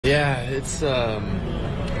Yeah, it's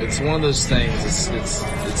one of those things.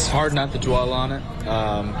 It's hard not to dwell on it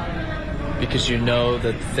because you know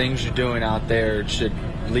that the things you're doing out there should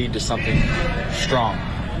lead to something strong.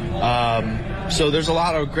 So there's a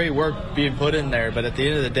lot of great work being put in there, but at the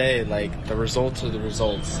end of the day, like, the results are the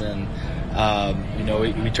results, and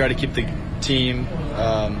we try to keep the team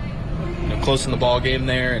close in the ball game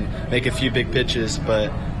there and make a few big pitches,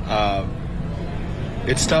 but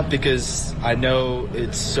it's tough because I know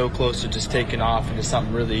it's so close to just taking off into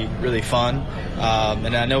something really, really fun,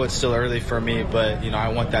 and I know it's still early for me, but I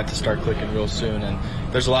want that to start clicking real soon, and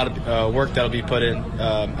there's a lot of work that'll be put in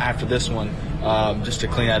after this one just to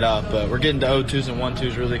clean that up. But we're getting to 0-2s and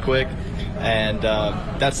 1-2s really quick, and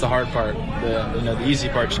that's the hard part. The easy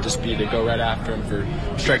part should just be to go right after him for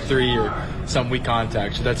strike three or some weak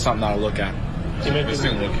contact. So that's something I'll look at. You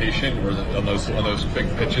mentioned location or on those big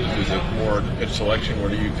pitches. Is it more pitch selection? Or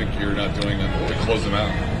do you think you're not doing to close them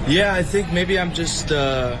out? Yeah, I think maybe I'm just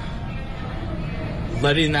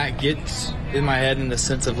letting that get in my head in the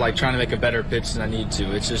sense of like trying to make a better pitch than I need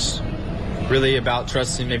to. It's just really about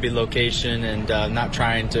trusting maybe location and not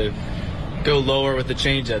trying to go lower with the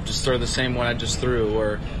changeup. Just throw the same one I just threw,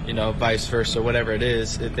 or vice versa, whatever it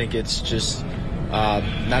is. I think it's just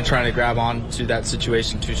not trying to grab onto that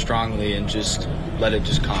situation too strongly and just let it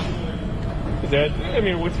just come.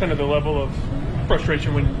 What's kind of the level of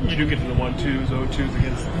frustration when you do get to the 1-2s, 0-2s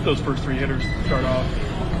against those first three hitters to start off?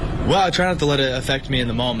 Well, I try not to let it affect me in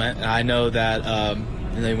the moment. I know that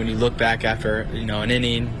when you look back after an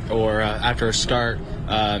inning or after a start,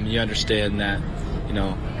 you understand that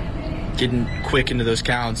getting quick into those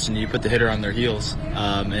counts and you put the hitter on their heels,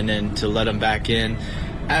 and then to let them back in.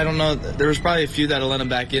 I don't know. There was probably a few that'll let them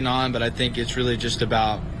back in on, but I think it's really just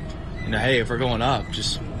about hey, if we're going up,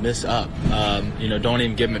 just miss up. Don't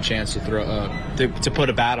even give them a chance to throw to put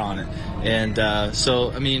a bat on it. And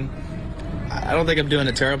so I don't think I'm doing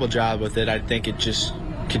a terrible job with it. I think it just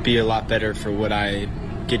could be a lot better for what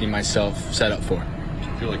I'm getting myself set up for.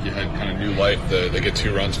 I feel like you had kind of new life. They get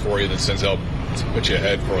 2 runs for you, then sends out to put you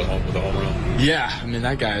ahead with a home run. Yeah,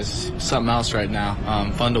 that guy's something else right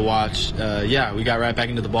now. Fun to watch. We got right back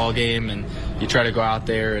into the ball game, and you try to go out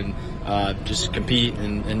there and just compete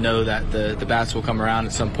and know that the bats will come around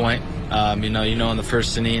at some point. In the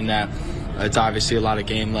first inning that it's obviously a lot of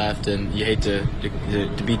game left, and you hate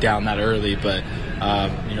to be down that early, but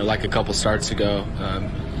like a couple starts ago,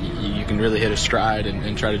 you can really hit a stride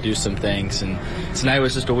and try to do some things. And tonight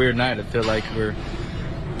was just a weird night. I feel like we're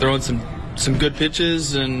throwing some good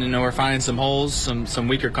pitches, and we're finding some holes, some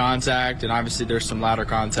weaker contact, and obviously there's some louder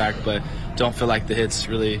contact, but don't feel like the hits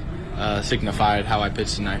really signified how I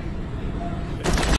pitched tonight.